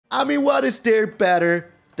I mean, what is there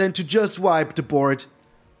better than to just wipe the board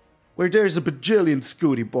where there's a bajillion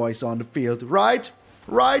Scooty boys on the field, right?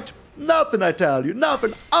 Right? Nothing, I tell you,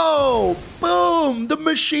 nothing. Oh, boom! The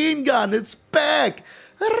machine gun is back!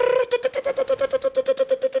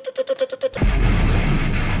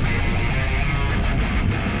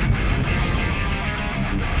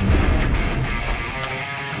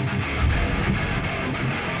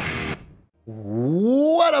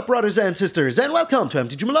 What up, brothers and sisters, and welcome to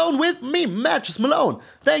MTG Malone with me, MTG Malone.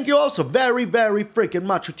 Thank you all so very freaking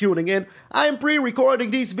much for tuning in. I am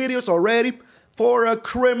pre-recording these videos already for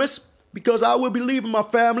Christmas, because I will be leaving my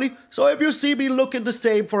family. So if you see me looking the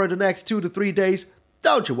same for the next 2 to 3 days,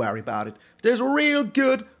 don't you worry about it. There's a real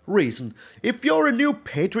good reason. If you're a new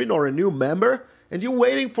patron or a new member, and you're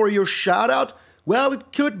waiting for your shout out, well,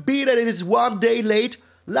 it could be that it is one day late,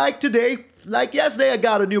 like today. Like yesterday, I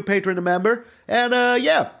got a new patron and member, and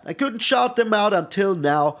yeah, I couldn't shout them out until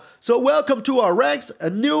now. So welcome to our ranks, a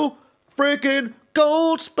new freaking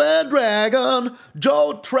Gold Spend Dragon,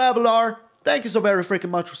 Joe Traveler. Thank you so very freaking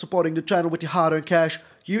much for supporting the channel with your hard-earned cash.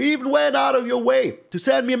 You even went out of your way to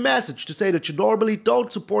send me a message to say that you normally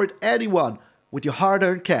don't support anyone with your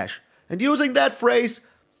hard-earned cash. And using that phrase,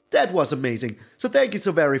 that was amazing. So thank you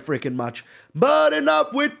so very freaking much. But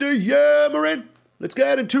enough with the yammering. Let's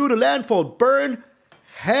get into the Landfall Burn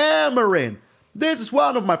Hammering. This is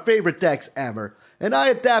one of my favorite decks ever, and I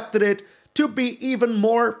adapted it to be even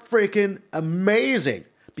more freaking amazing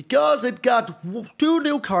because it got 2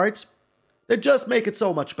 new cards that just make it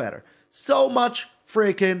so much better. So much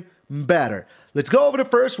freaking better. Let's go over the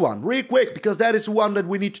first one real quick because that is the one that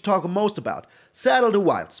we need to talk most about. Saddle the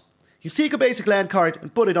Wilds. You seek a basic land card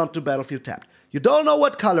and put it onto the battlefield tapped. You don't know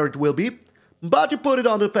what color it will be, but you put it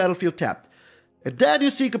on the battlefield tapped. And then you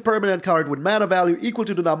seek a permanent card with mana value equal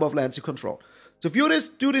to the number of lands you control. So if you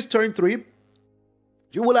do this turn 3,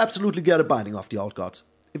 you will absolutely get a Binding of the Old Gods.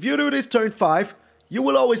 If you do this turn 5, you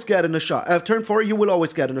will always get an Ashaya. Turn 4, you will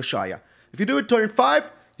always get an Ashaya. If you do it turn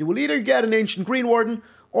 5, you will either get an Ancient Greenwarden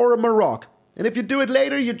or a Moraug. And if you do it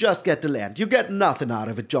later, you just get the land. You get nothing out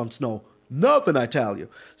of it, Jon Snow. Nothing, I tell you.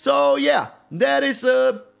 So yeah, that is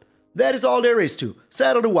all there is to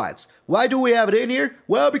Saddle the Wilds. Why do we have it in here?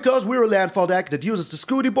 Well, because we're a landfall deck that uses the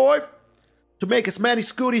Scooty Boy to make as many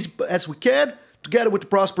Scooties as we can, together with the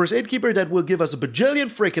Prosperous Innkeeper that will give us a bajillion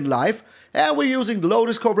freaking life, and we're using the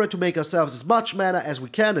Lotus Cobra to make ourselves as much mana as we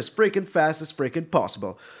can as freaking fast as freaking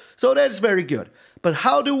possible. So that is very good. But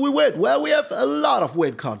how do we win? Well, we have a lot of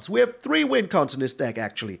win cons. We have 3 win cons in this deck,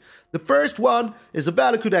 actually. The first one is a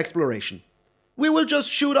Valakut Exploration. We will just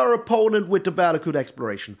shoot our opponent with the Valakut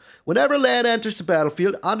Exploration. Whenever land enters the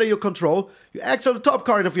battlefield under your control, you exile the top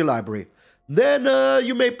card of your library. Then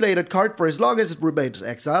you may play that card for as long as it remains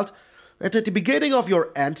exiled. And at the beginning of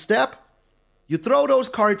your end step, you throw those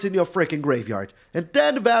cards in your freaking graveyard. And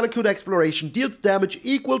then the Valakut Exploration deals damage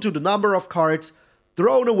equal to the number of cards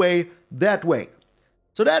thrown away that way.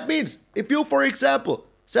 So that means, if you, for example,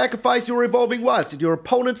 sacrifice your Evolving Wilds at your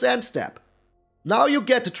opponent's end step, now you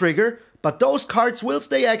get the trigger, but those cards will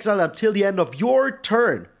stay exiled until the end of your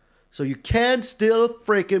turn. So you can still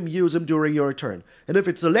freaking use them during your turn. And if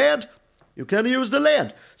it's a land, you can use the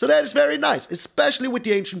land. So that is very nice, especially with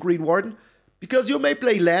the Ancient Greenwarden, because you may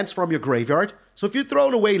play lands from your graveyard. So if you've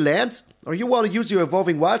thrown away lands, or you want to use your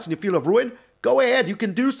Evolving Wilds in your Field of Ruin, go ahead, you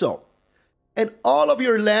can do so. And all of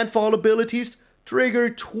your landfall abilities trigger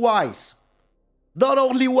twice. Not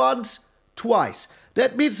only once, twice.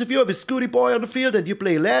 That means if you have a Scooty Boy on the field and you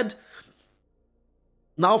play land,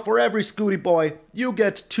 now for every Scooty Boy, you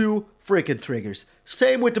get 2 freaking triggers.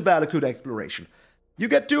 Same with the Valakut Exploration. You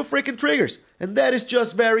get 2 freaking triggers, and that is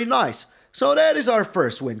just very nice. So that is our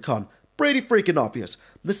first win con. Pretty freaking obvious.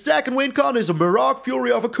 The second win con is a Moraug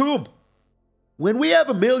Fury of Akoum. When we have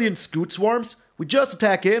a million Scuteswarms, we just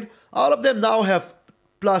attack in. All of them now have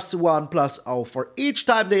 +1/+0 for each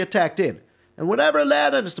time they attacked in. And whenever a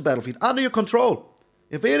land enters the battlefield under your control,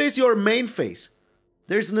 if it is your main phase,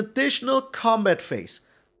 there's an additional combat phase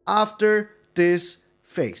after this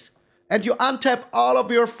phase. And you untap all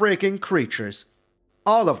of your freaking creatures.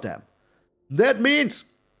 All of them. That means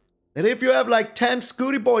that if you have like 10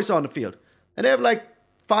 Scooty Boys on the field, and they have like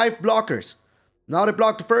 5 blockers, now they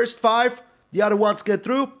block the first 5, the other ones get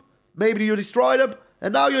through, maybe you destroy them,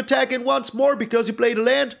 and now you attack in once more because you play the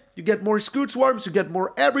land, you get more Scuteswarms, you get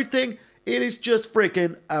more everything. It is just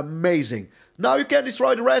freaking amazing. Now you can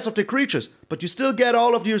destroy the rest of the creatures, but you still get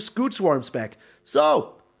all of your Scuteswarms back.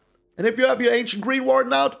 So, and if you have your Ancient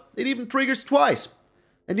Greenwarden out, it even triggers twice.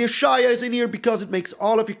 And the Ashaya is in here because it makes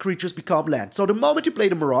all of your creatures become land. So the moment you play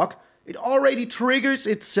the Moraug, it already triggers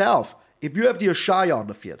itself if you have the Ashaya on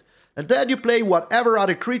the field. And then you play whatever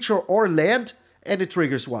other creature or land, and it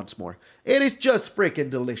triggers once more. It is just freaking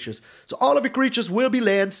delicious. So all of your creatures will be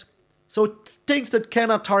lands. So things that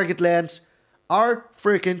cannot target lands are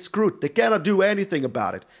freaking screwed. They cannot do anything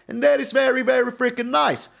about it. And that is very, very freaking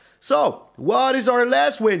nice. So, what is our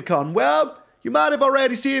last win con? Well, you might have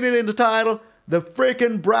already seen it in the title. The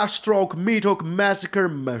freaking brushstroke Meathook Massacre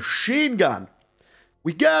machine gun.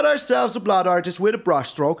 We got ourselves a Blood Artist with a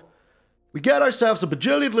brushstroke. We got ourselves a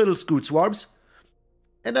bajillion little Scuteswarms.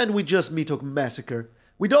 And then we just Meathook Massacre.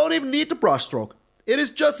 We don't even need the brushstroke. It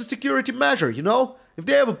is just a security measure, you know? If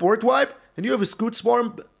they have a board wipe and you have a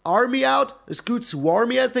Scuteswarm army out, a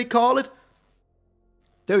Scuteswarmy as they call it,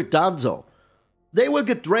 they're donezo. They will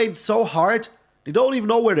get drained so hard, they don't even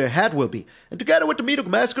know where their head will be. And together with the Meathook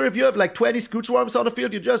Massacre, if you have like 20 Scuteswarms on the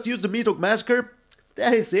field, you just use the Meathook Massacre.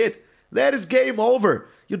 That is it. That is game over.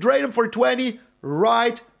 You drain them for 20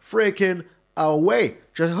 right freaking away.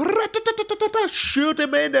 Just shoot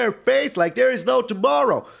them in their face like there is no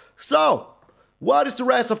tomorrow. So, what is the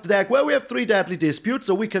rest of the deck? Well, we have 3 Deadly Disputes,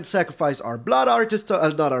 so we can sacrifice our Blood Artist,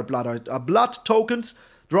 Blood tokens,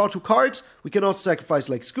 draw 2 cards. We can also sacrifice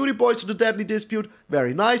like Scooty Boys to the Deadly Dispute,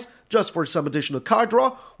 very nice, just for some additional card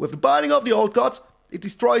draw. With the Binding of the Old Gods, it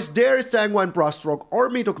destroys their Sanguine Brushstroke or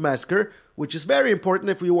Meathook Massacre, which is very important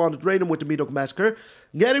if we want to drain them with the Meathook Massacre.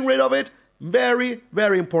 Getting rid of it, very,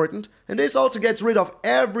 very important. And this also gets rid of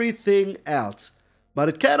everything else. But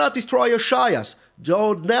it cannot destroy Ashayas.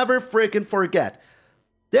 Don't never freaking forget.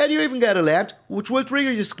 Then you even get a land, which will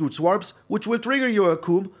trigger your Scuteswarms, which will trigger your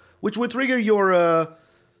Akoum, which will trigger your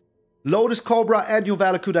Lotus Cobra and your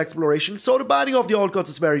Valakut Exploration. So the Binding of the Old Gods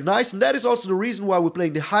is very nice, and that is also the reason why we're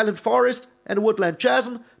playing the Highland Forest and the Woodland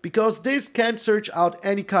Chasm, because this can search out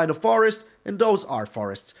any kind of forest, and those are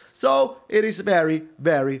forests. So it is very,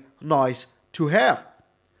 very nice to have.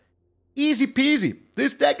 Easy peasy.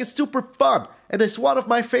 This deck is super fun, and it's one of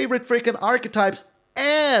my favorite freaking archetypes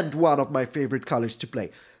and one of my favorite colors to play.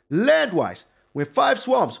 Land-wise, we have 5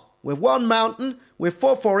 swamps, we have 1 mountain, we have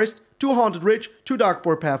 4 forests, 2 Haunted Ridge, 2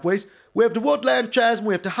 Darkbore Pathways, we have the Woodland Chasm,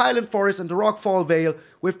 we have the Highland Forest and the Rockfall Vale,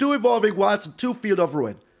 we have 2 Evolving Wilds and 2 Field of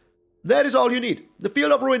Ruin. That is all you need. The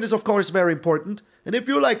Field of Ruin is of course very important, and if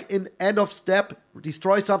you like in end of step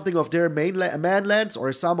destroy something of their main lands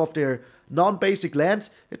or some of their non-basic lands,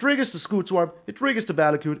 it triggers the Scute Swarm, it triggers the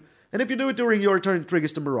Valakut, and if you do it during your turn, it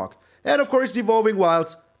triggers the Moraug. And of course the Evolving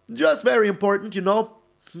Wilds, just very important, you know,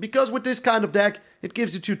 because with this kind of deck, it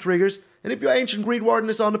gives you 2 triggers, and if your Ancient Greenwarden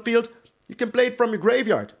is on the field, you can play it from your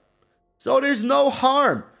graveyard. So there's no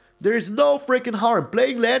harm. There is no freaking harm.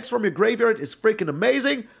 Playing lands from your graveyard is freaking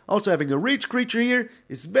amazing. Also having a reach creature here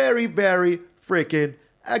is very, very freaking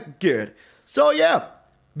good. So yeah,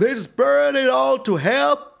 this is Burn It All to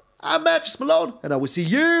Hell. I'm MTG Malone, and I will see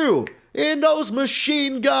you in those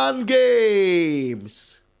machine gun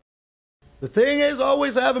games. The thing is,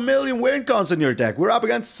 always have a million win cons in your deck. We're up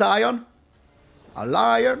against Scion, a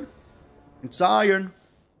Lion, and Zion.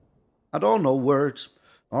 I don't know words.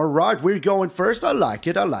 Alright, we're going first. I like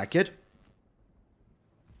it, I like it.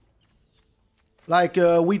 Like,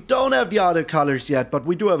 we don't have the other colors yet, but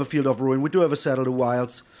we do have a Field of Ruin, we do have a Settle the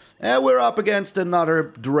Wilds. And we're up against another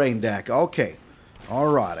Drain deck. Okay.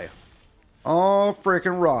 Alrighty. Oh,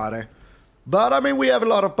 freaking righty. But, I mean, we have a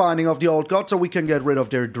lot of Binding of the Old Gods, so we can get rid of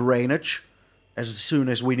their drainage as soon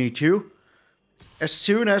as we need to. As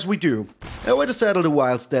soon as we do. And with the Settle the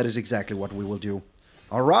Wilds, that is exactly what we will do.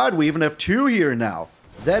 Alright, we even have 2 here now.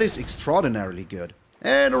 That is extraordinarily good.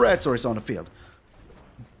 And a red source on the field.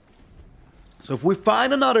 So if we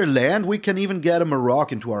find another land, we can even get a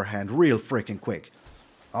Moraug into our hand real freaking quick.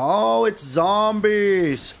 Oh, it's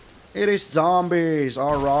zombies. It is zombies.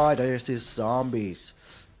 Alright, it is zombies.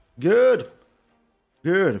 Good.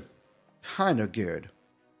 Good. Kinda good.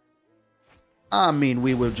 I mean,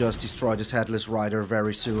 we will just destroy this Headless Rider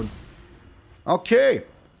very soon. Okay.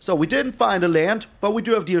 So we didn't find a land, but we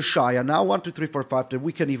do have the Ashaya now. 1, 2, 3, 4, 5 that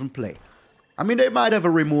we can even play. I mean, they might have a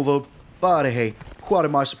removal, but hey, what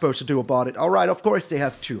am I supposed to do about it? Alright, of course they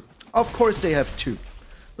have 2. Of course they have 2.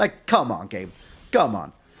 Like, come on, game. Come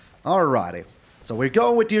on. Alrighty. So we're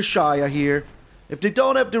going with the Ashaya here. If they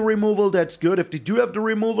don't have the removal, that's good. If they do have the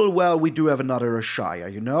removal, well, we do have another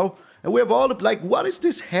Ashaya, you know? And we have all the, like, what is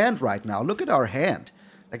this hand right now? Look at our hand.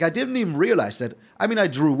 Like, I didn't even realize that. I mean, I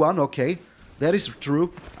drew one, okay. That is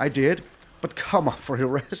true, I did. But come on, for the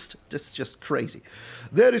rest, that's just crazy.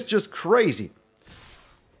 That is just crazy.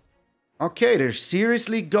 Okay, they're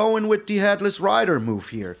seriously going with the Headless Rider move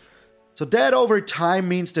here. So that over time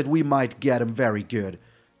means that we might get him very good.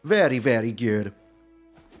 Very, very good.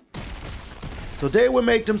 So they will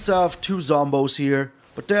make themselves 2 zombos here,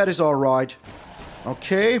 but that is alright.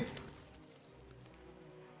 Okay,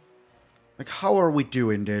 Like, how are we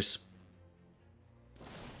doing this?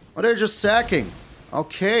 Oh, they're just sacking.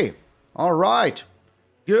 Okay. Alright.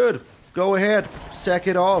 Good. Go ahead. Sack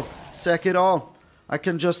it all. Sack it all. I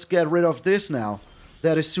can just get rid of this now.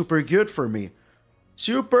 That is super good for me.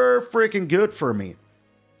 Super freaking good for me.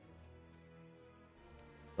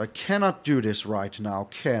 I cannot do this right now,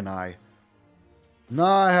 can I? Now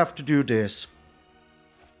I have to do this.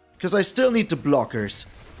 Because I still need the blockers.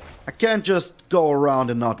 I can't just go around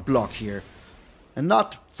and not block here. And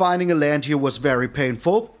not finding a land here was very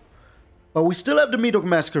painful. But we still have the Meathook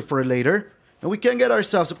Massacre for later. And we can get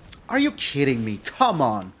ourselves... Are you kidding me? Come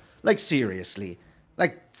on. Like, seriously.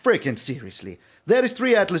 Like, freaking seriously. That is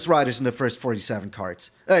 3 Atlas Riders in the first 47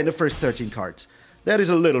 cards. In the first 13 cards. That is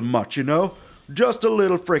a little much, you know? Just a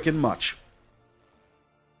little freaking much.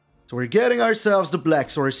 So we're getting ourselves the Black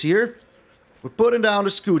Source here. We're putting down the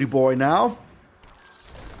Scooty Boy now.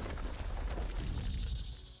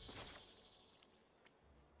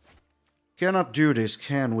 Cannot do this,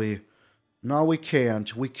 can we? No, we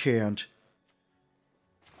can't. We can't.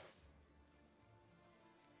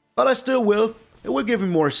 But I still will. It will give me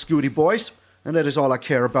more Scooty Boys. And that is all I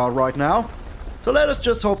care about right now. So let us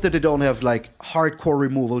just hope that they don't have, like, hardcore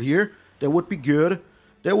removal here. That would be good.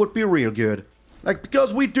 That would be real good. Like,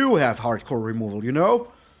 because we do have hardcore removal, you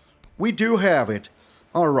know? We do have it.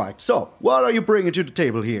 Alright, so, what are you bringing to the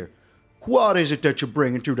table here? What is it that you're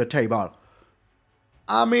bringing to the table?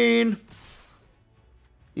 I mean...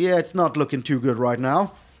 Yeah, it's not looking too good right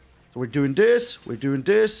now. So we're doing this, we're doing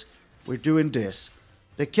this, we're doing this.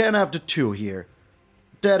 They can have the 2 here.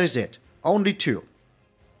 That is it. Only 2.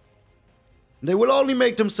 They will only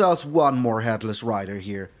make themselves 1 more Headless Rider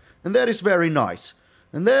here. And that is very nice.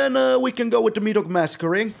 And then we can go with the Meathook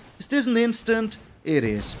Massacring. Is this an instant? It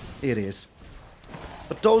is. It is.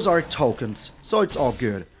 But those are tokens. So it's all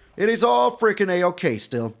good. It is all freaking A-okay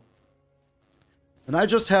still. And I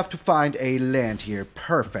just have to find a land here.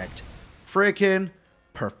 Perfect. Freaking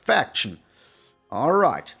perfection.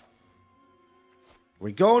 Alright.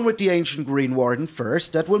 We're going with the Ancient Greenwarden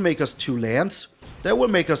first. That will make us 2 lands. That will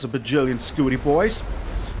make us a bajillion Scooty Boys.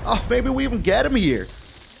 Oh, maybe we even get him here.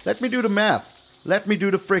 Let me do the math. Let me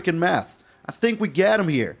do the freaking math. I think we get him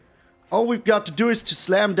here. All we've got to do is to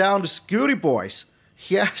slam down the Scooty Boys.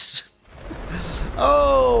 Yes.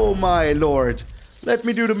 Oh, my lord. Let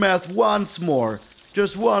me do the math once more.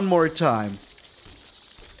 Just one more time.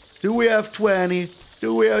 Do we have 20?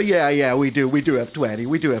 Do we? Yeah, we do. We do have 20.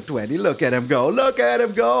 We do have 20. Look at him go. Look at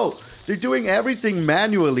him go. They're doing everything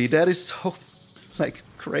manually. That is so, like,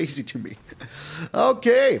 crazy to me.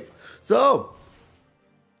 Okay. So,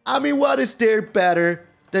 I mean, what is there better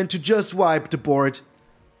than to just wipe the board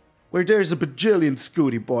where there's a bajillion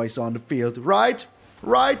Scooty Boys on the field, right?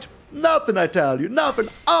 Right? Nothing, I tell you. Nothing.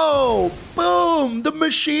 Oh, boom. The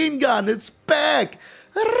machine gun is back.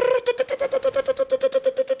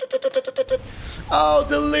 Oh,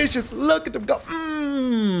 delicious. Look at them go.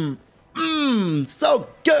 So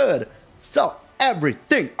good. So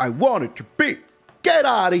everything I wanted to be. Get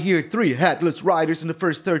out of here, 3 Headless Riders in the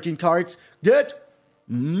first 13 cards. Get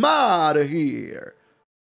out of here.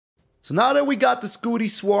 So now that we got the Scute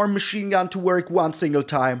Swarm machine gun to work one single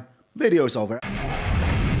time, video's over.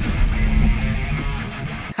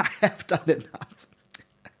 I have done enough.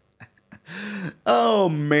 Oh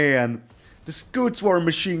man, the Scute Swarm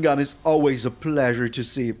machine gun is always a pleasure to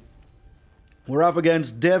see. We're up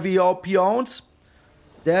against Devio Peons,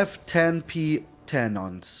 Dev 10p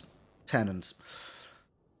Tenons.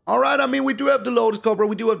 Alright, I mean, we do have the Lotus Cobra,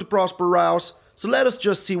 we do have the Prosperous, so let us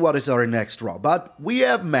just see what is our next draw. But we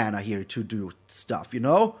have mana here to do stuff, you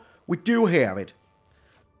know? We do have it.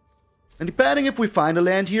 And depending if we find a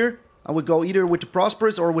land here, I would go either with the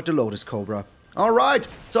Prosperous or with the Lotus Cobra. Alright,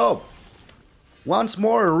 so once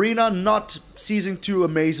more, Arena not ceasing to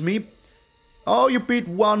amaze me. Oh, you beat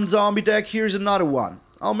one zombie deck, here's another one.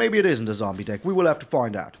 Oh, maybe it isn't a zombie deck, we will have to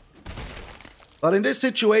find out. But in this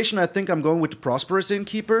situation, I think I'm going with the Prosperous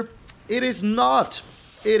Innkeeper. It is not.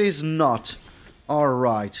 It is not.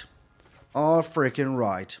 Alright. All freaking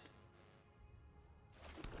right.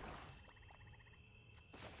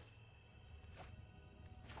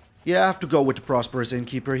 Yeah, I have to go with the Prosperous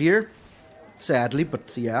Innkeeper here. Sadly,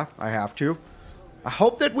 but yeah, I have to. I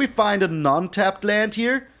hope that we find a non-tapped land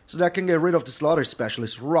here, so that I can get rid of the Slaughter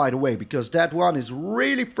Specialist right away, because that one is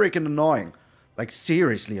really freaking annoying. Like,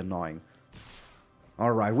 seriously annoying.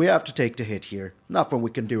 Alright, we have to take the hit here. Nothing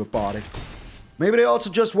we can do about it. Maybe they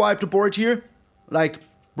also just wipe the board here. Like,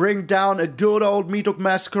 bring down a good old Meathook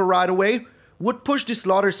Massacre right away. Would push the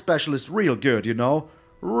Slaughter Specialist real good, you know?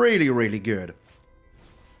 Really, really good.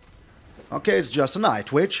 Okay, it's just a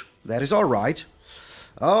Night Witch. That is alright.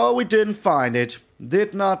 Oh, we didn't find it.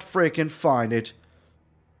 Did not freaking find it.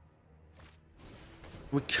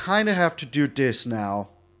 We kind of have to do this now.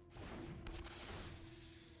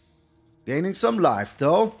 Gaining some life,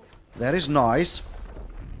 though. That is nice.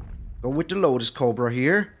 Go with the Lotus Cobra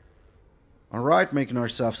here. Alright, making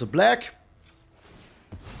ourselves a black.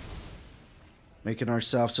 Making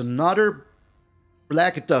ourselves another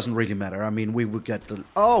black. It doesn't really matter. I mean, we would get the...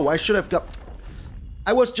 Oh, I should have got...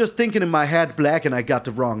 I was just thinking in my head black and I got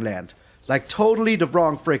the wrong land. Like, totally the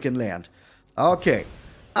wrong freaking land. Okay.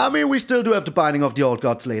 I mean, we still do have the Binding of the Old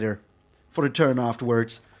Gods later. For the turn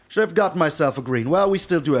afterwards. Should have got myself a green. Well, we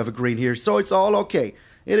still do have a green here, so it's all okay.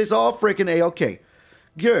 It is all freaking A-okay.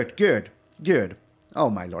 Good, good, good. Oh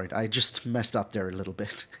my lord, I just messed up there a little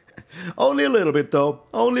bit. Only a little bit, though.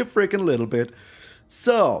 Only a freaking little bit.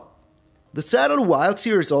 So, the Saddle Wilds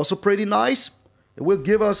here is also pretty nice. It will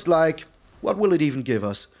give us, like... What will it even give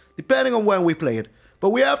us? Depending on when we play it. But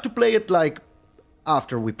we have to play it, like,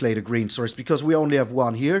 after we play the green source, because we only have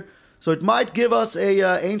one here. So it might give us a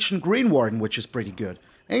Ancient Greenwarden, which is pretty good.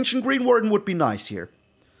 Ancient Greenwarden would be nice here.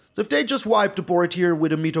 So if they just wipe the board here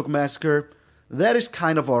with a Meathook Massacre, that is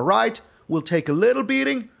kind of alright. We'll take a little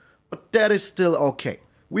beating, but that is still okay.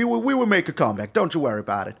 We will make a comeback, don't you worry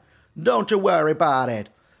about it. Don't you worry about it.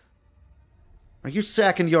 Are you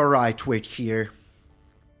sacking your right twig here?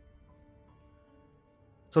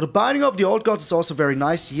 So the Binding of the Old Gods is also very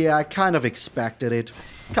nice. Yeah, I kind of expected it.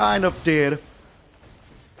 Kind of did.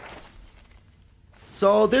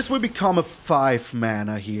 So this will become a 5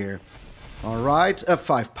 mana here. Alright, a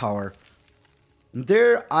 5 power.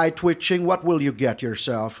 There, eye twitching, what will you get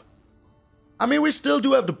yourself? I mean, we still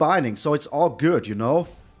do have the Binding, so it's all good, you know?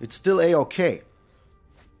 It's still A-okay.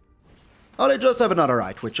 Oh, they just have another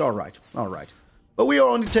eye twitch, alright, alright. But we are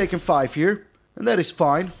only taking 5 here, and that is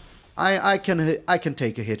fine. I can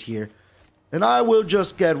take a hit here. And I will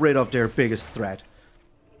just get rid of their biggest threat.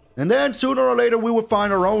 And then sooner or later we will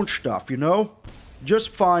find our own stuff, you know? Just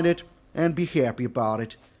find it and be happy about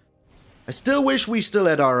it. I still wish we still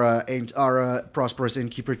had our Prosperous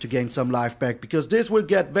Innkeeper to gain some life back, because this will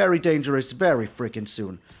get very dangerous very freaking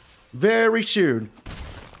soon. Very soon.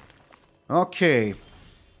 Okay.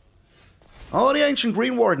 Oh, the Ancient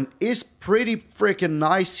Greenwarden is pretty freaking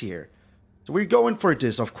nice here. So we're going for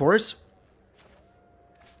this, of course.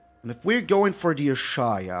 And if we're going for the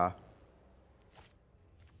Ashaya...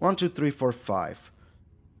 1, 2, 3, 4, 5.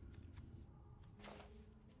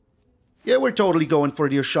 Yeah, we're totally going for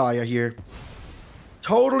the Ashaya here.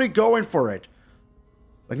 Totally going for it.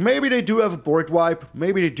 Like, maybe they do have a board wipe.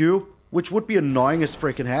 Maybe they do. Which would be annoying as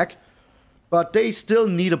freaking heck. But they still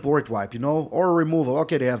need a board wipe, you know? Or a removal.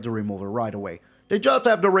 Okay, they have the removal right away. They just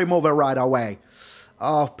have the removal right away.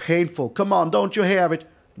 Oh, painful. Come on, don't you have it?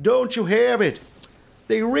 Don't you have it?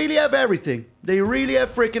 They really have everything. They really have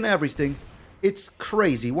freaking everything. It's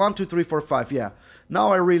crazy. 1, 2, 3, 4, 5, yeah.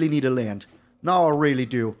 Now I really need a land. Now I really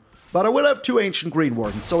do. But I will have 2 Ancient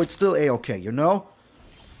Greenwardens, so it's still A-okay, you know?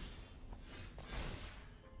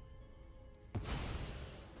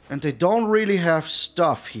 And they don't really have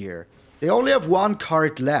stuff here. They only have 1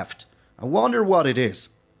 card left. I wonder what it is.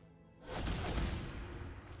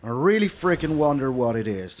 I really freaking wonder what it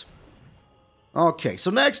is. Okay, so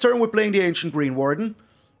next turn we're playing the Ancient Greenwarden.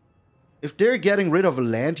 If they're getting rid of a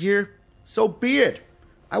land here, so be it.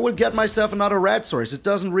 I will get myself another red source. It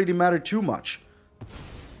doesn't really matter too much.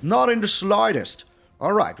 Not in the slightest.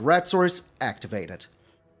 Alright, red source activated.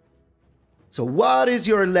 So what is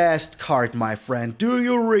your last card, my friend? Do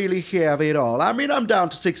you really have it all? I mean, I'm down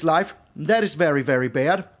to 6 life. That is very, very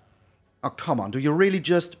bad. Oh, come on. Do you really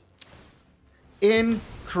just...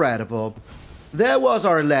 Incredible. There was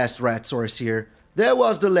our last red source here. There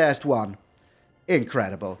was the last one.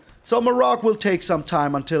 Incredible. So Moraug will take some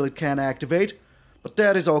time until it can activate. But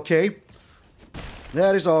that is okay.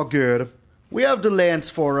 That is all good. We have the lands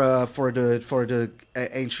for the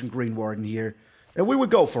Ancient Greenwarden here. And we will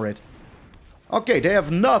go for it. Okay, they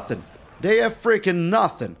have nothing. They have freaking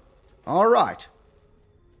nothing. Alright.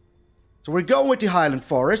 So we're going with the Highland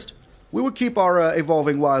Forest. We will keep our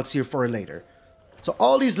Evolving Wilds here for later. So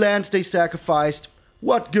all these lands they sacrificed,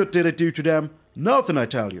 what good did it do to them? Nothing, I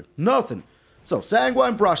tell you. Nothing. So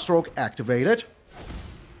Sanguine Brushstroke activated.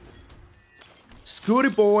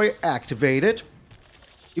 Scooty Boy activated.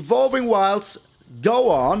 Evolving Wilds,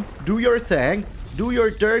 go on. Do your thing. Do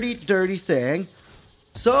your dirty, dirty thing.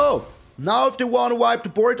 So, now if they want to wipe the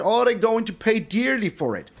board, are they going to pay dearly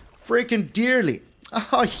for it? Freaking dearly.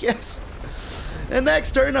 Oh, yes. And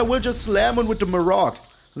next turn I will just slam on with the Moraug.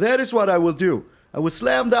 That is what I will do. I will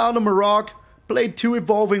slam down the Moraug, play 2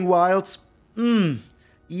 Evolving Wilds.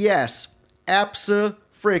 Yes.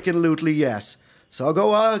 Abso-freaking-lutely yes. So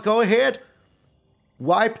go ahead.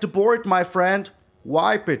 Wipe the board, my friend.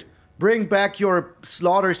 Wipe it. Bring back your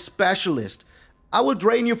slaughter specialist. I will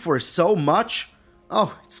drain you for so much.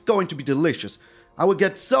 Oh, it's going to be delicious. I will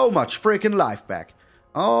get so much freaking life back.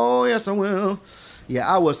 Oh, yes, I will. Yeah,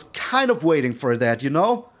 I was kind of waiting for that, you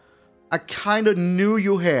know? I kind of knew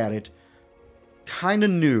you had it. Kind of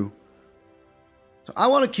knew. So I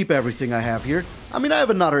want to keep everything I have here. I mean, I have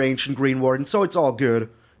another Ancient Greenwarden, so it's all good.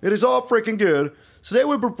 It is all freaking good. So they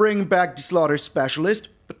will be bringing back the slaughter specialist,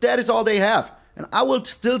 but that is all they have. And I will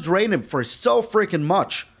still drain him for so freaking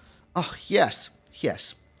much. Oh, yes.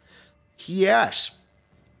 Yes. Yes.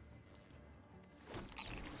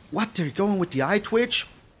 What? They're going with the eye twitch?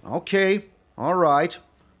 Okay. Alright.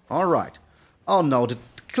 Alright. Oh no, the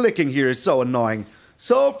clicking here is so annoying.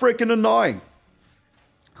 So freaking annoying.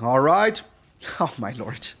 Alright. Oh my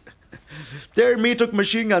lord. Their Meathook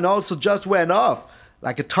machine gun also just went off.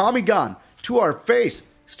 Like a Tommy gun. To our face.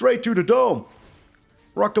 Straight to the dome.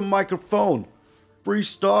 Rock a microphone.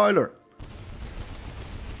 Freestyler.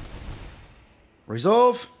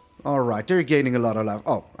 Resolve. Alright, they're gaining a lot of life.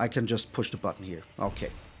 Oh, I can just push the button here. Okay.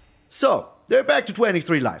 So, they're back to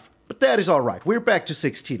 23 life. But that is alright. We're back to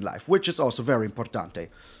 16 life, which is also very importante.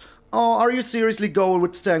 Oh, are you seriously going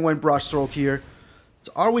with Sanguine Brushstroke here?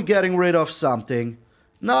 So are we getting rid of something?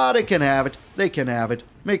 No, they can have it. They can have it.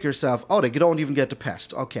 Make yourself... Oh, they don't even get the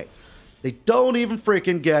pest. Okay. They don't even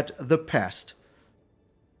freaking get the pest.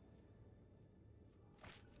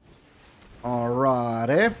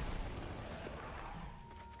 Alrighty.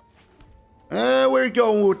 We're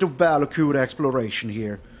going with the Valakut Exploration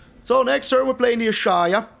here. So next turn we're playing the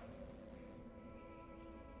Ashaya.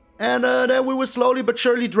 And then we will slowly but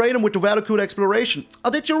surely drain them with the Valakut Exploration.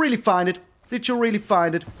 Oh, did you really find it? Did you really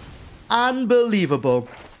find it? Unbelievable.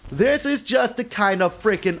 This is just a kind of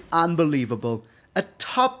freaking unbelievable. A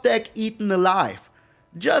top deck eaten alive.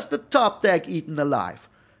 Just a top deck eaten alive.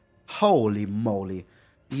 Holy moly.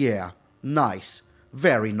 Yeah, nice.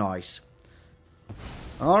 Very nice.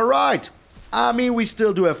 Alright. I mean, we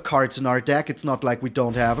still do have cards in our deck. It's not like we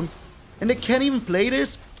don't have them. And they can't even play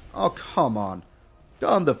this? Oh, come on.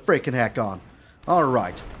 Come the freaking heck on.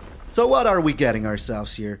 Alright. So what are we getting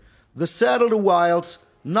ourselves here? The Settle the Wilds,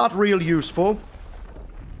 not real useful.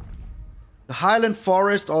 The Highland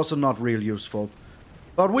Forest, also not real useful.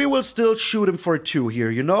 But we will still shoot him for 2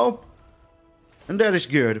 here, you know? And that is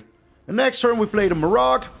good. And next turn we play the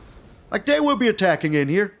Moraug. Like, they will be attacking in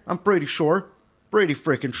here. I'm pretty sure. Pretty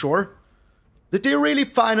freaking sure. Did they really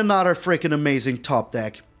find another freaking amazing top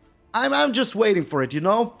deck? I'm just waiting for it, you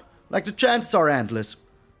know? Like, the chances are endless.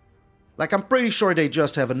 Like, I'm pretty sure they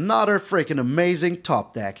just have another freaking amazing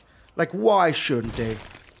top deck. Like, why shouldn't they?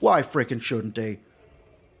 Why freaking shouldn't they?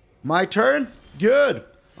 My turn? Good.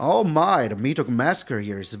 Oh my, the Meathook Massacre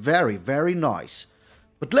here is very, very nice.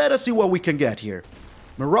 But let us see what we can get here.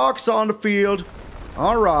 Moraug's on the field.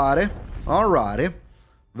 Alrighty. Alrighty.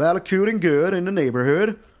 Valakuting good in the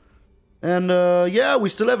neighborhood. And yeah, we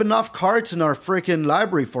still have enough cards in our freaking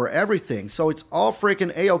library for everything. So it's all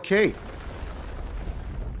freaking A-okay.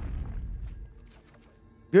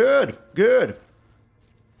 Good, good.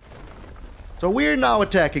 So we're now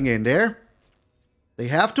attacking in there. They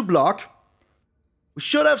have to block. We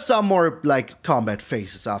should have some more, like, combat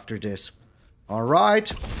phases after this.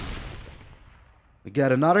 Alright. We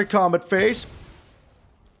get another combat phase.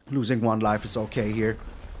 Losing 1 life is okay here.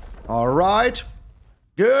 Alright.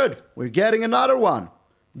 Good. We're getting another one.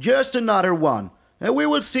 Just another one. And we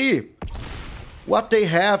will see what they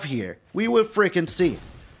have here. We will freaking see.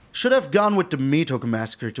 Should have gone with the Meathook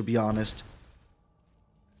Massacre, to be honest.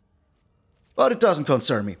 But it doesn't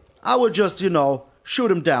concern me. I will just, you know,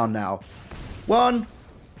 shoot him down now. 1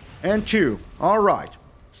 and 2. Alright.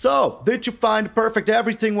 So, did you find perfect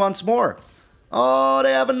everything once more? Oh,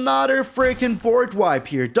 they have another freaking board wipe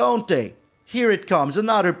here, don't they? Here it comes,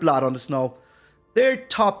 another Blood on the Snow. Their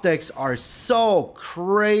top decks are so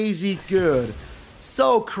crazy good.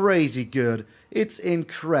 So crazy good. It's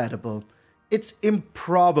incredible. It's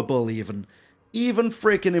improbable even. Even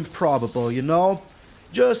freaking improbable, you know?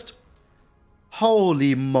 Just...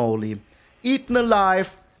 holy moly. Eaten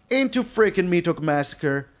alive into freaking Meathook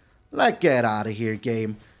Massacre. Like, get out of here,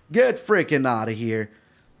 game. Get freaking out of here.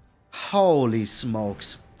 Holy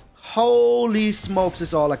smokes. Holy smokes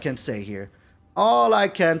is all I can say here. All I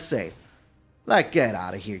can say. Like, get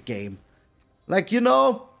out of here, game. Like, you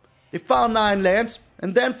know, they found 9 lands,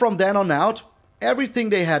 and then from then on out, everything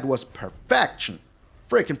they had was perfection.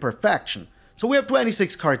 Freaking perfection. So we have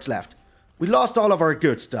 26 cards left. We lost all of our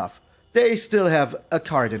good stuff. They still have a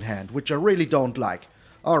card in hand, which I really don't like.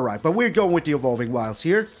 Alright, but we're going with the Evolving Wilds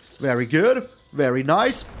here. Very good. Very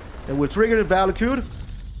nice. That will trigger the Valakut.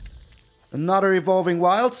 Another Evolving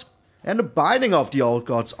Wilds. And the Binding of the Old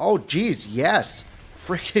Gods. Oh, jeez, yes.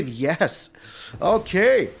 Freaking yes.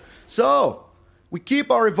 Okay, so we keep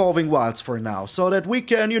our Evolving Wilds for now, so that we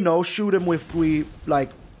can, you know, shoot them with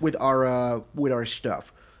our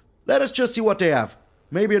stuff. Let us just see what they have.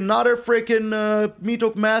 Maybe another freaking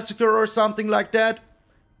Meathook Massacre or something like that.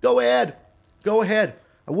 Go ahead. Go ahead.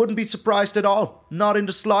 I wouldn't be surprised at all. Not in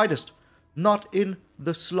the slightest. Not in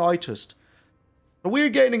the slightest. We're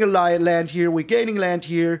gaining a land here. We're gaining land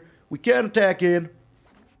here. We can attack in.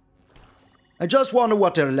 I just wonder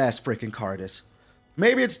what their last freaking card is.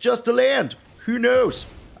 Maybe it's just a land. Who knows?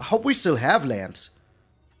 I hope we still have lands.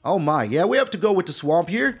 Oh my, yeah, we have to go with the swamp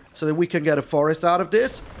here so that we can get a forest out of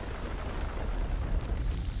this.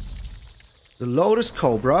 The Lotus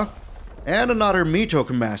Cobra and another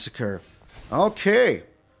Meathook Massacre. Okay,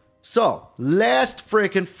 so last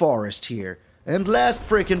freaking forest here and last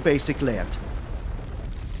freaking basic land.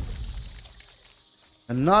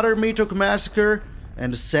 Another Meathook Massacre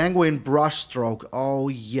and a Sanguine Brushstroke. Oh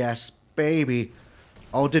yes, baby.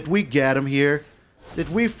 Oh, did we get him here?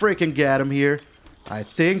 Did we freaking get him here? I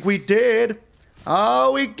think we did.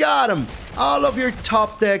 Oh, we got him. All of your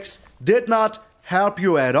top decks did not help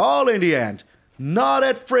you at all in the end. Not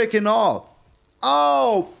at freaking all.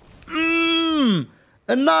 Oh,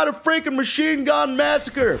 another freaking Machine Gun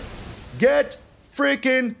Massacre. Get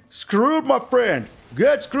freaking screwed, my friend.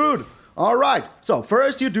 Get screwed. Alright, so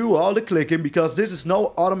first you do all the clicking because this is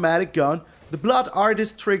no automatic gun. The Blood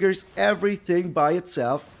Artist triggers everything by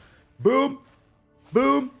itself. Boom,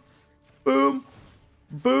 boom, boom,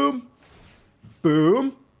 boom,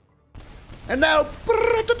 boom. And now,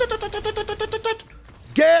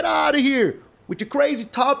 get out of here with your crazy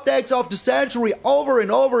top decks of the century over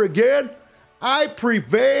and over again. I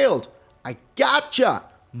prevailed. I gotcha.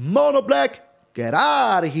 Mono Black, get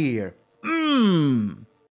out of here.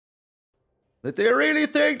 That they really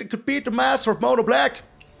think they could beat the master of Mono Black?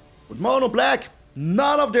 With Mono Black,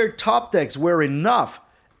 none of their top decks were enough.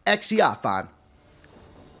 MtgA fan.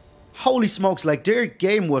 Holy smokes, like their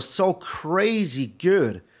game was so crazy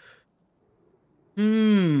good.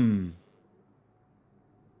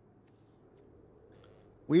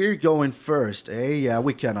 We're going first, eh? Yeah,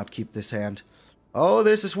 we cannot keep this hand. Oh,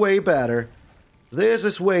 this is way better. This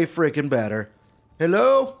is way freaking better.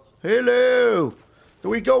 Hello? Hello? Do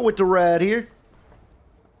we go with the red here?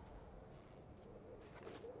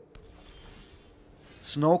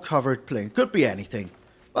 Snow-covered plain. Could be anything.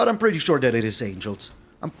 But I'm pretty sure that it is angels.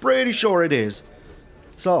 I'm pretty sure it is.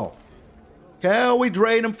 So, can we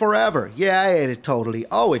drain them forever? Yeah, it totally.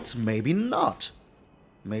 Oh, it's maybe not.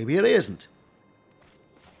 Maybe it isn't.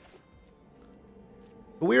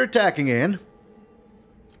 But we're attacking in.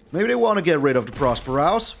 Maybe they want to get rid of the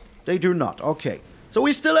Prosperous. They do not. Okay. So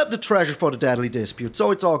we still have the treasure for the Deadly Dispute,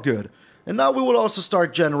 so it's all good. And now we will also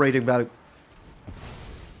start generating value.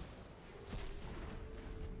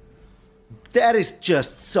 That is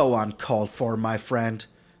just so uncalled for, my friend.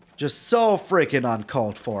 Just so freaking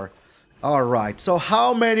uncalled for. Alright, so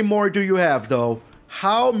how many more do you have, though?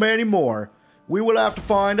 How many more? We will have to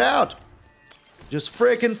find out. Just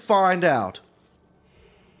freaking find out.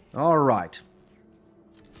 Alright.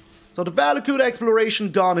 So the Valakut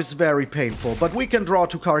Exploration gone is very painful, but we can draw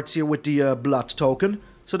 2 cards here with the blood token,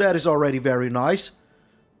 so that is already very nice.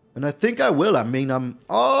 And I think I will,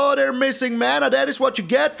 oh, they're missing mana, that is what you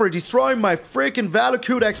get for destroying my freaking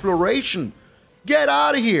Valakut Exploration. Get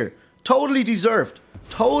out of here. Totally deserved.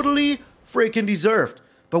 Totally freaking deserved.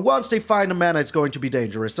 But once they find the mana, it's going to be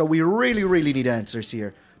dangerous, so we really, really need answers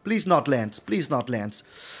here. Please not lands, please not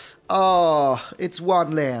lands. Oh, it's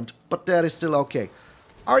 1 land, but that is still okay.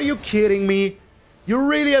 Are you kidding me? You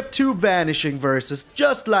really have 2 Vanishing Verses,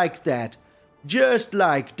 just like that. Just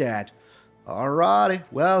like that. Alrighty,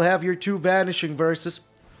 well, have your 2 Vanishing Verses.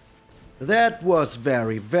 That was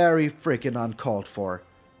very, very freaking uncalled for.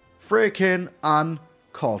 Freaking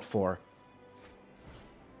uncalled for.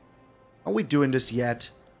 Are we doing this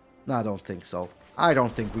yet? No, I don't think so. I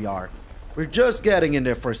don't think we are. We're just getting in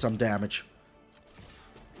there for some damage.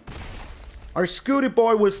 Our Scute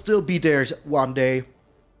boy will still be there one day.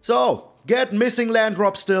 So, get missing land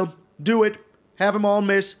drop still. Do it. Have them all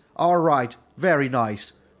miss. Alright. Very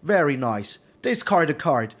nice. Very nice. Discard a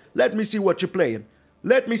card. Let me see what you're playing.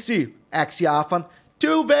 Let me see. MtgA,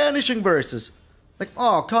 2 Vanishing Verses. Like,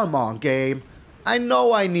 oh, come on, game. I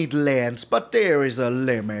know I need lands, but there is a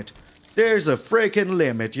limit. There's a freaking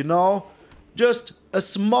limit, you know? Just a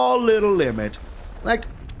small little limit. Like,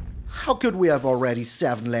 how could we have already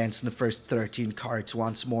 7 lands in the first 13 cards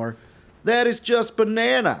once more? That is just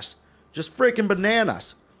bananas. Just freaking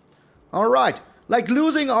bananas. Alright, Like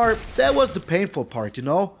losing our... That was the painful part, you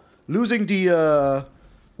know? Losing the,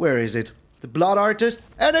 where is it? The Blood Artist.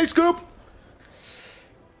 And a scoop!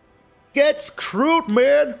 Get screwed,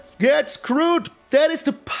 man! Get screwed! That is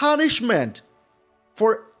the punishment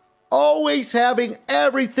for always having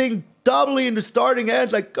everything doubly in the starting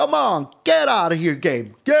hand. Like, come on, get out of here,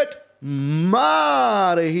 game. Get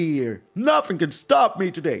out of here. Nothing can stop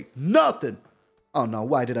me today. Nothing. Oh no,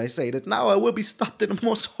 why did I say that? Now I will be stopped in the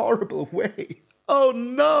most horrible way. Oh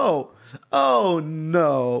no. Oh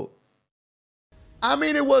no. I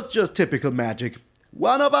mean, it was just typical Magic.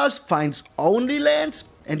 One of us finds only lands,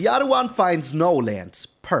 and the other one finds no lands.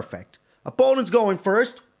 Perfect. Opponent's going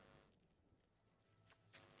first.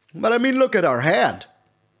 But I mean, look at our hand.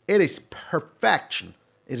 It is perfection.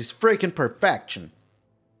 It is freaking perfection.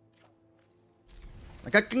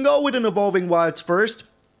 Like, I can go with an Evolving Wilds first.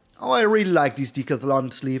 Oh, I really like these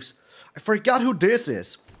Decathlon sleeves. I forgot who this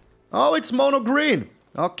is. Oh, it's mono green.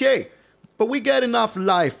 Okay. But we get enough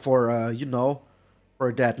life for, you know,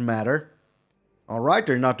 for that matter. Alright,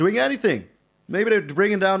 they're not doing anything. Maybe they're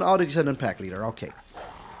bringing down... Oh, they sent in Pack Leader. Okay.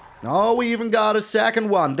 Oh, we even got a second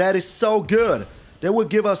one. That is so good. That will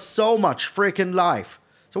give us so much freaking life.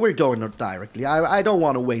 So we're going directly. I don't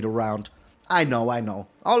want to wait around. I know.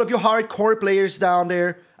 All of you hardcore players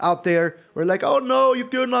out there, were like, oh no, you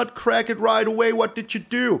could not crack it right away. What did you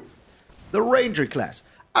do? The Ranger class.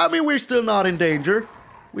 I mean, we're still not in danger.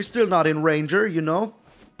 We're still not in Ranger, you know?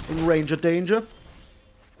 In Ranger danger.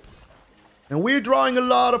 And we're drawing a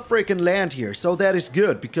lot of freaking land here, so that is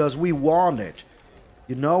good, because we want it.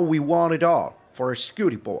 You know, we want it all for a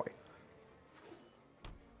Scute boy.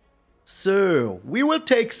 So, we will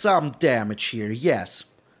take some damage here, yes.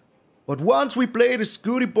 But once we play the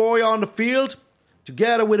Scute boy on the field,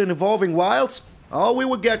 together with an Evolving Wilds, oh, we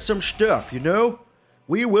will get some stuff, you know?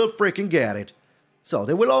 We will freaking get it. So,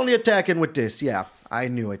 they will only attack in with this, yeah. I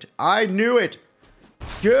knew it. I knew it!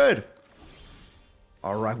 Good!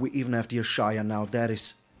 Alright, we even have the Ashaya now. That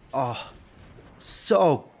is... Oh,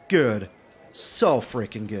 so good. So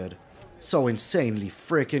freaking good. So insanely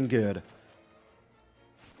freaking good.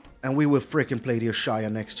 And we will freaking play the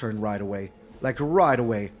Ashaya next turn right away. Like, right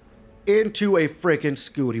away. Into a freaking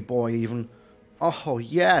Scute boy, even. Oh,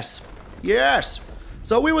 yes. Yes!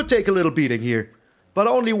 So we will take a little beating here. But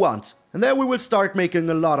only once. And then we will start making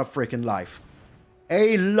a lot of freaking life.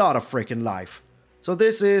 A lot of freaking life. So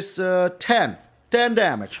this is 10. 10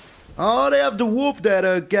 damage. Oh, they have the wolf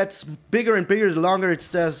that gets bigger and bigger the longer it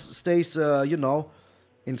stays, you know,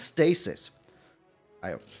 in stasis.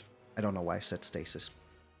 I don't know why I said stasis.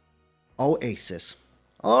 Oasis.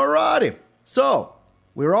 Alrighty. So,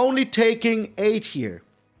 we're only taking 8 here.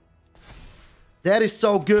 That is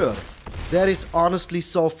so good. That is honestly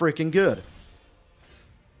so freaking good.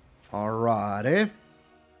 Alrighty.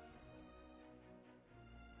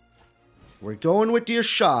 We're going with the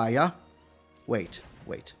Ashaya. Wait.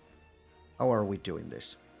 How are we doing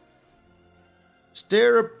this? Is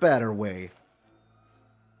there a better way?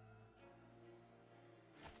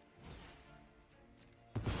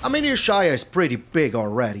 I mean, the Ashaya is pretty big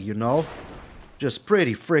already, you know? Just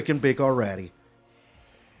pretty freaking big already.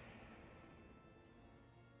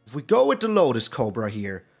 If we go with the Lotus Cobra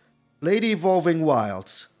here, play the Evolving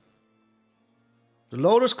Wilds. The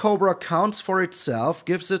Lotus Cobra counts for itself,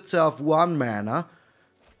 gives itself 1 mana.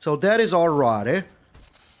 So that is alright.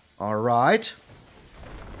 Alright.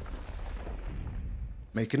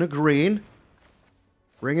 Making a green.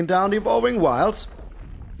 Bringing down the Evolving Wilds.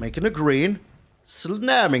 Making a green.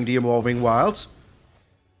 Slamming the Evolving Wilds.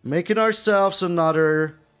 Making ourselves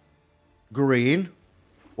another green.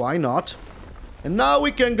 Why not? And now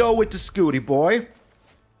we can go with the Scute boy.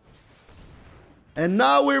 And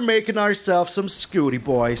now we're making ourselves some Scute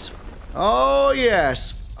boys. Oh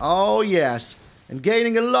yes. Oh yes. And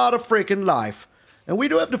gaining a lot of freaking life. And we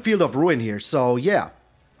do have the Field of Ruin here, so yeah.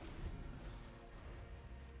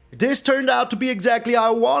 This turned out to be exactly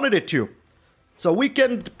how I wanted it to. So we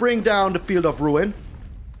can bring down the Field of Ruin.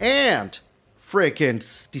 And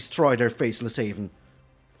freaking destroy their Faceless Haven.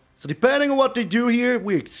 So depending on what they do here,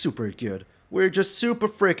 we're super good. We're just super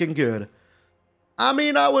freaking good. I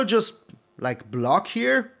mean, I will just, like, block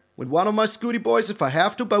here with one of my Scute boys if I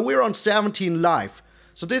have to, but we're on 17 life.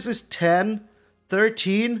 So this is 10...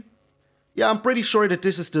 13? Yeah, I'm pretty sure that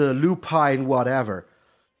this is the lupine whatever.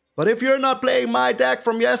 But if you're not playing my deck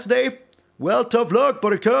from yesterday, well, tough luck,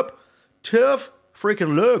 Buttercup. Tough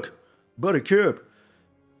freaking luck, Buttercup.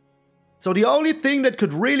 So the only thing that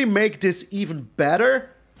could really make this even better,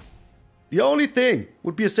 the only thing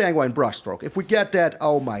would be a Sanguine Brushstroke. If we get that,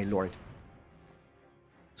 oh my lord.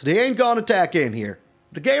 So they ain't gonna attack in here.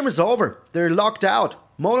 The game is over. They're locked out.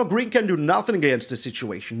 Mono Green can do nothing against this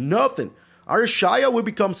situation. Nothing. Our Ashaya will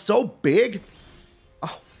become so big.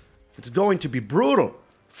 Oh, it's going to be brutal.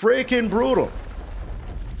 Freaking brutal.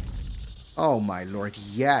 Oh my lord,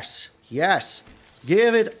 yes. Yes.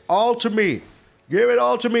 Give it all to me. Give it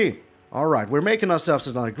all to me. Alright, we're making ourselves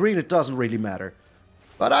another green. It doesn't really matter.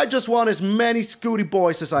 But I just want as many Scooty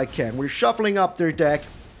boys as I can. We're shuffling up their deck.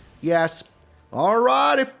 Yes.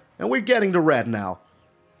 Alright. And we're getting the red now.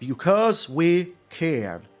 Because we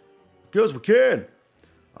can. Because we can.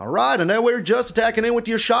 Alright, and then we're just attacking in with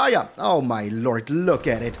the Ashaya. Oh my lord, look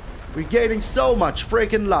at it. We're gaining so much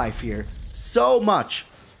freaking life here. So much.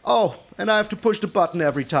 Oh, and I have to push the button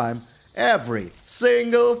every time. Every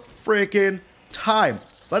single freaking time.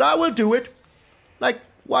 But I will do it. Like,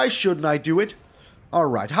 why shouldn't I do it?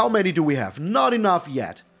 Alright, how many do we have? Not enough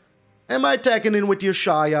yet. Am I attacking in with the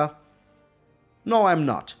Ashaya? No, I'm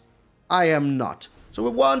not. I am not. So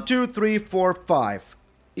we're 1, 2, 3, 4, 5,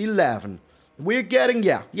 11. We're getting,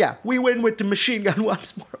 yeah, we win with the machine gun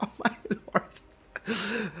once more. Oh my lord.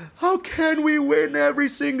 How can we win every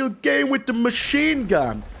single game with the machine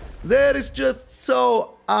gun? That is just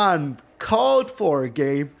so uncalled for,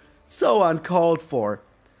 game. So uncalled for.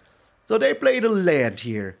 So they played a land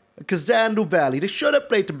here. A Kazandu Valley. They should have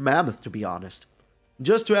played the Mammoth, to be honest.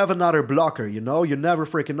 Just to have another blocker, you know? You never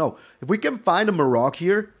freaking know. If we can find a Moraug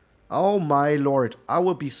here, oh my lord, I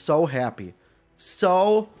will be so happy.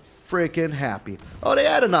 So freaking happy. Oh, they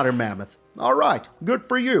had another Mammoth. Alright, good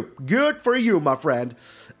for you. Good for you, my friend.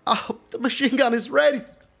 Oh, the machine gun is ready.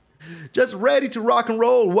 Just ready to rock and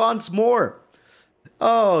roll once more.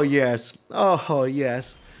 Oh, yes. Oh,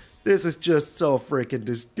 yes. This is just so freaking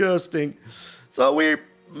disgusting. So we're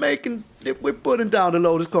putting down the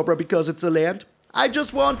Lotus Cobra because it's a land. I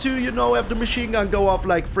just want to, you know, have the machine gun go off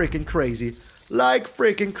like freaking crazy. Like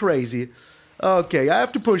freaking crazy. Okay, I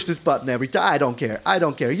have to push this button every time. I don't care. I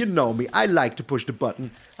don't care. You know me. I like to push the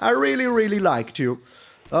button. I really, really like to.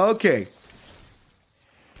 Okay.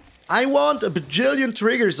 I want a bajillion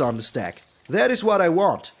triggers on the stack. That is what I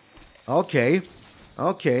want. Okay.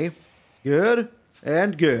 Okay. Good.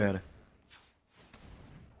 And good.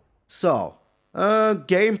 So.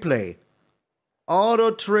 Gameplay.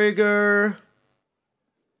 Auto trigger.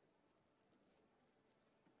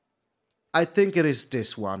 I think it is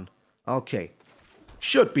this one. Okay.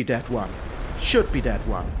 Should be that one. Should be that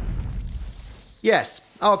one. Yes.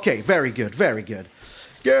 Okay, very good, very good.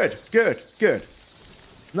 Good, good, good.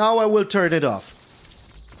 Now I will turn it off.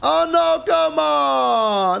 Oh no, come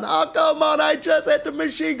on! Oh, come on, I just had the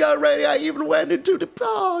machine gun ready. I even went into the...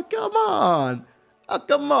 Oh, come on. Oh,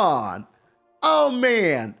 come on. Oh,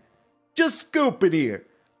 man. Just scooping here.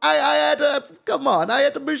 I had a... Come on, I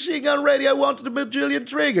had the machine gun ready. I wanted a bajillion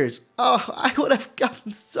triggers. Oh, I would have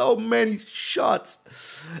gotten so many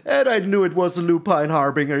shots. And I knew it was the Lupine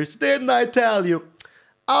Harbingers. Didn't I tell you?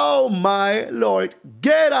 Oh, my lord.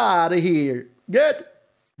 Get out of here. Get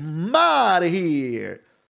out of here.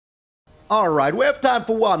 Alright, we have time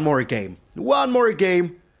for one more game. One more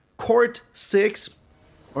game. Court 6.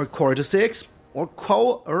 Or Quarter 6. Or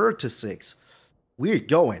Quarter 6. We're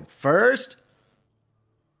going first.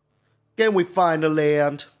 Can we find a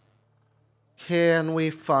land? Can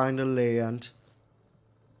we find a land?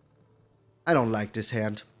 I don't like this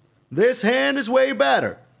hand. This hand is way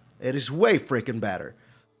better. It is way freaking better.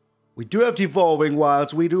 We do have the Evolving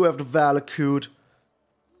Wilds. We do have the Valakut.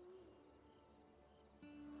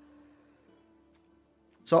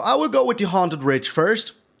 So I will go with the Haunted Ridge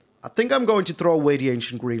first. I think I'm going to throw away the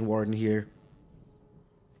Ancient Greenwarden here.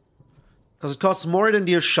 Because it costs more than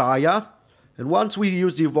the Ashaya. And once we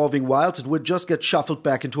use the Evolving Wilds, it would just get shuffled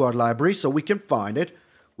back into our library, so we can find it.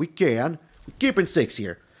 We can. We're keeping 6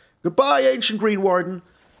 here. Goodbye, Ancient Greenwarden.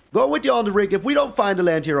 Go with the Haunted Ridge. If we don't find a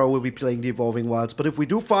land here, I will be playing the Evolving Wilds. But if we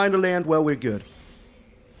do find a land, well, we're good.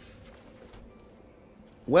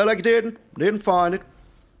 Well, I didn't find it.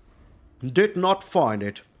 Did not find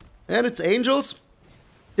it. And it's Angels?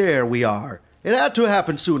 There we are. It had to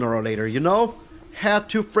happen sooner or later, you know? Had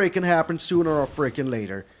to freaking happen sooner or freaking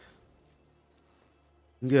later.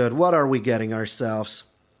 Good, what are we getting ourselves?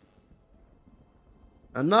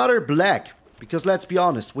 Another black. Because let's be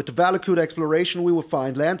honest, with the Valakut Exploration we will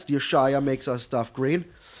find lands. The Ashaya makes our stuff green.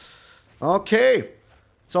 Okay.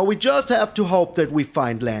 So we just have to hope that we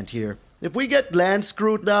find land here. If we get land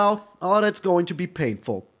screwed now, oh, that's going to be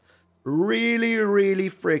painful. Really, really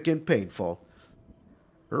freaking painful.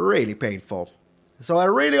 Really painful. So I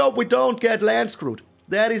really hope we don't get land screwed.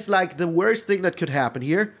 That is like the worst thing that could happen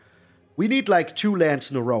here. We need like 2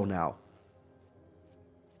 lands in a row now.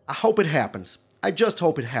 I hope it happens. I just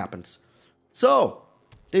hope it happens. So,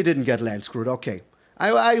 they didn't get land screwed. Okay.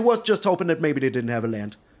 I was just hoping that maybe they didn't have a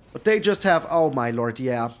land. But they just have, oh my lord,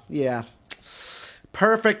 yeah.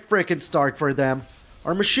 Perfect freaking start for them.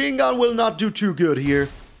 Our machine gun will not do too good here.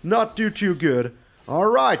 Not do too good.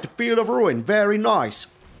 Alright, the Field of Ruin, very nice.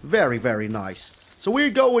 Very, very nice. So we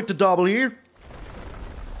go with the double here.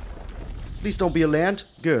 Please don't be a land.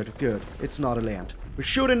 Good, good. It's not a land. We're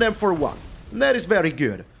shooting them for 1. And that is very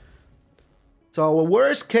good. So,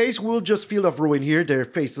 worst case, we'll just Field of Ruin here, their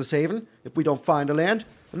Faceless Haven, if we don't find a land.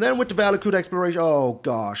 And then with the Valakut Exploration, oh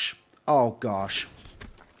gosh. Oh gosh.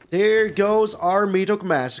 There goes our Meathook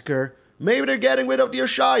Massacre. Maybe they're getting rid of the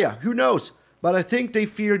Ashaya, who knows? But I think they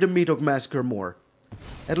fear the Meathook Massacre more.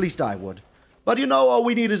 At least I would. But you know, all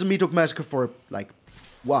we need is a Meathook Massacre for, like,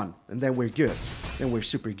 1. And then we're good. Then we're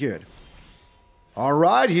super good.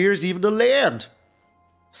 Alright, here's even the land.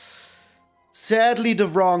 Sadly, the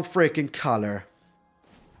wrong freaking color.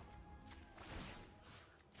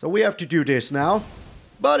 So we have to do this now.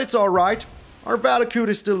 But it's alright. Our Valakut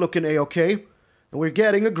is still looking a-okay. And we're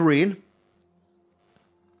getting a green.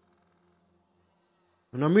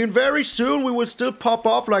 And I mean, very soon we will still pop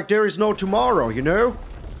off like there is no tomorrow, you know?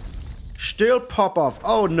 Still pop off.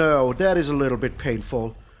 Oh no, that is a little bit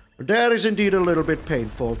painful. That is indeed a little bit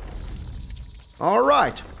painful.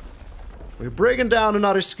 Alright. We're bringing down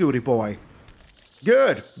another Scooty boy.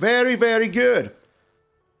 Good. Very, very good.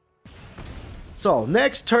 So,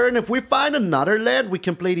 next turn, if we find another land, we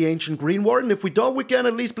can play the Ancient Greenwarden. If we don't, we can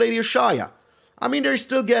at least play the Ashaya. I mean, they're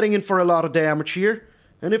still getting in for a lot of damage here.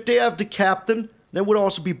 And if they have the captain, that would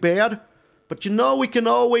also be bad. But you know, we can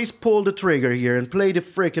always pull the trigger here and play the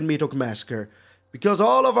freaking Meathook Massacre. Because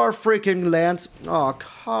all of our freaking lands... Oh,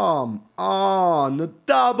 come on. The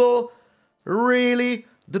double? Really?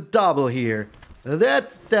 The double here. That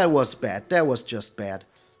was bad. That was just bad.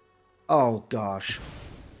 Oh, gosh.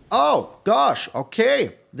 Oh, gosh.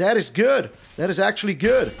 Okay. That is good. That is actually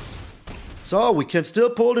good. So, we can still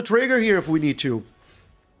pull the trigger here if we need to.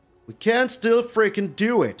 We can still freaking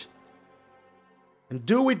do it. And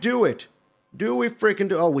do we do it? Do we freaking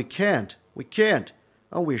do... Oh, we can't. We can't.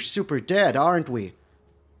 Oh, we're super dead, aren't we?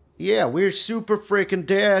 Yeah, we're super freaking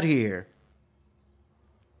dead here.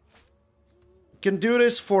 We can do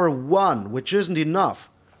this for 1, which isn't enough.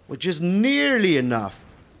 Which is nearly enough.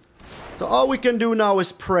 So all we can do now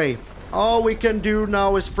is pray. All we can do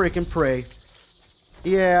now is freaking pray.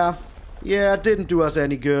 Yeah. Yeah, it didn't do us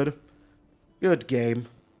any good. Good game.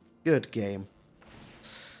 Good game.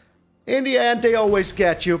 In the end, they always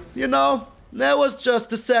get you. You know, that was just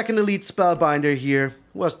the second elite spellbinder here.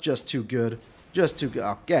 Was just too good. Just too good.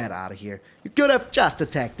 Oh, get out of here. You could have just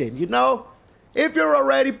attacked in, you know? If you're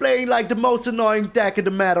already playing like the most annoying deck in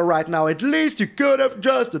the meta right now, at least you could have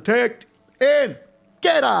just attacked in.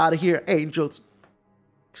 Get out of here, angels.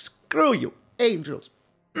 Screw you, angels.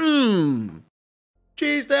 Jeez,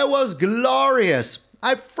 that was glorious.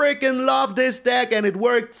 I freaking love this deck and it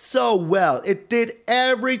worked so well. It did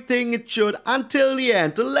everything it should until the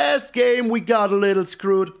end. The last game we got a little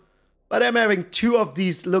screwed. But I'm having 2 of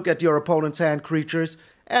these look at your opponent's hand creatures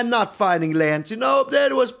and not finding lands. You know,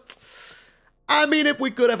 that was... I mean, if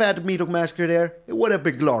we could have had the Meathook Massacre there, it would have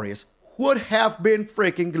been glorious. Would have been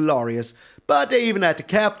freaking glorious. But they even had the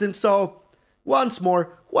captain, so... Once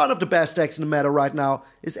more, one of the best decks in the meta right now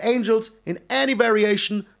is Angels in any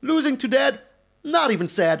variation. Losing to that, not even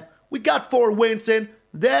sad. We got 4 wins in.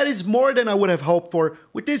 That is more than I would have hoped for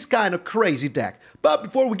with this kind of crazy deck. But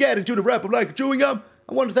before we get into the wrap up like chewing gum,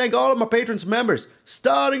 I want to thank all of my patrons and members,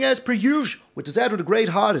 starting as per usual with the Zed with the Great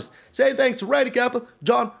Hardest. Saying thanks to Randy Campbell,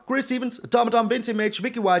 John, Chris Stevens, Automaton, Vincent Mage,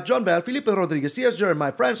 Vicky White, John Bell, Felipe Rodriguez, C.S.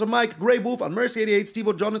 Jeremiah, Francis Mike, Grey Wolf, On Mercy 88,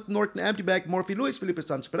 Steve Jonathan Norton, MTgA, Morphy, Luis Felipe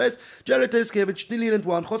Sanchez Perez, Jared Tiskevich, Leland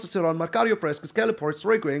Juan, Jose Ceron, Marcario Frescas, Kelleport,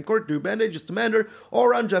 Roy Gray, Kurt Du, Bandages, Commander,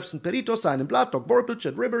 Oran, Jefferson, Perito, Simon Blatt, Doc Vorpal,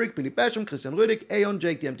 Chad Ribberick, Billy Basham, Christian Rüdig, Aeon,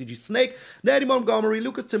 Jake, the MTG Snake, Danny Montgomery,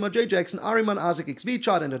 Lucas Zimmer, Jay Jackson, Ariman, Isaac, XV,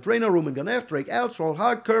 Chad, and the Trainer, Ruben Ganef, Drake, Al, Troll,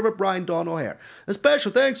 Hug, Curver, Brian, Don O'Hare. A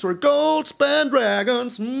special thanks to our Gold Span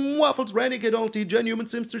Dragons, Waffles, Randy K. Donald T, Jen Human,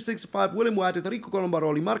 Simster 65, William White, Enrico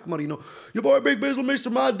Colombaroli, Mark Marino, your boy Big Bizzle,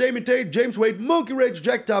 Mr. Mad, Damien Tate, James Wade, Monkey Rage,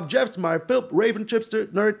 Jack Top, Jeff Smire, Philp, Raven Chipster,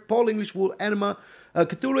 Nerd, Paul English Fool, Anima,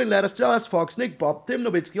 Cthulhu and Ladder, Stelas Fox, Nick Bob, Tim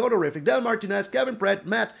Nowitzki, Odorific, Del Martinez, Kevin Pratt,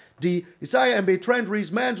 Matt D, Isaiah MB, Trent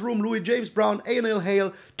Reese, Man's Room, Louis James Brown, A&L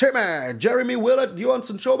Hale, Timmer, Jeremy Willett,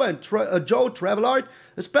 Johansson Shoba, and Joe Travelart.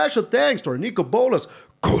 A special thanks to our Nico Bolas,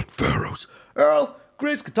 Cold Pharaohs, Earl,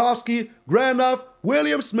 Chris Katowski, Grandov,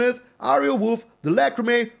 William Smith, Ariel Wolf, The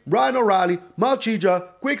Lacrime, Brian O'Reilly, Malchija,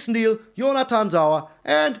 Quicksendeal, Jonathan Zauer,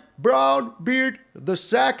 and Brown Beard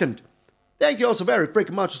II. Thank you also very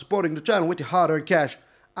freaking much for supporting the channel with your hard-earned cash.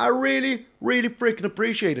 I really, really freaking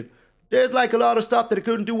appreciate it. There's like a lot of stuff that I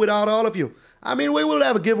couldn't do without all of you. I mean, we will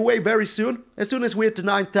have a giveaway very soon as we hit the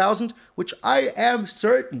 9,000, which I am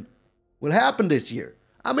certain will happen this year.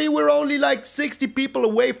 I mean, we're only like 60 people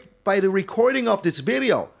away by the recording of this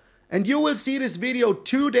video. And you will see this video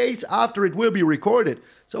 2 days after it will be recorded.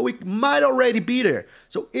 So we might already be there.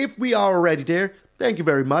 So if we are already there, thank you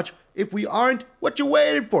very much. If we aren't, what you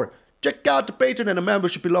waiting for? Check out the Patreon and the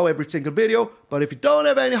membership below every single video. But if you don't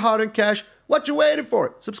have any hard-earned cash, what you waiting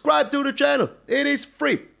for? Subscribe to the channel. It is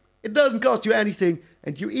free. It doesn't cost you anything.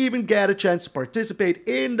 And you even get a chance to participate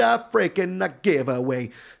in the freaking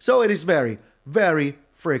giveaway. So it is very, very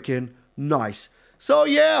freaking nice. So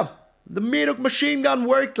yeah, the Meathook machine gun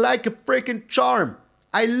worked like a freaking charm.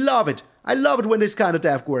 I love it. I love it when this kind of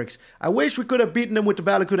death works. I wish we could have beaten them with the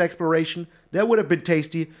Valakut Exploration. That would have been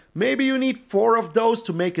tasty. Maybe you need 4 of those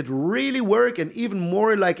to make it really work, and even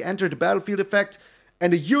more like enter the battlefield effect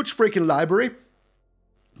and a huge freaking library.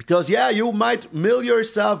 Because yeah, you might mill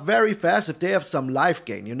yourself very fast if they have some life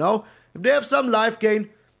gain, you know? If they have some life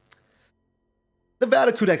gain, the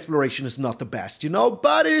Valakut Exploration is not the best, you know?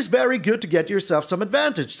 But it is very good to get yourself some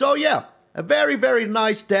advantage. So yeah, a very, very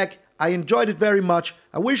nice deck. I enjoyed it very much.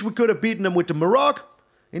 I wish we could have beaten them with the Moraug.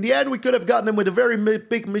 In the end, we could have gotten them with a very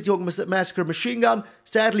big Meathook Massacre machine gun.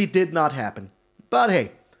 Sadly, did not happen. But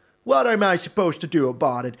hey, what am I supposed to do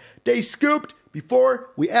about it? They scooped before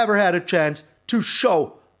we ever had a chance to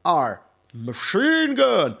show our machine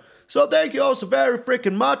gun. So thank you all so very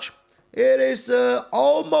freaking much. It is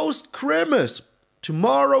almost Christmas.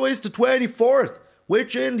 Tomorrow is the 24th,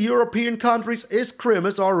 which in European countries is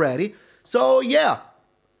Christmas already. So yeah,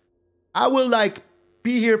 I will like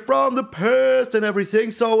be here from the past and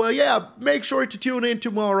everything. So yeah, make sure to tune in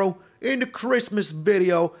tomorrow in the Christmas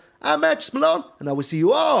video. I'm MTG Malone, and I will see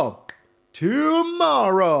you all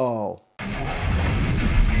tomorrow.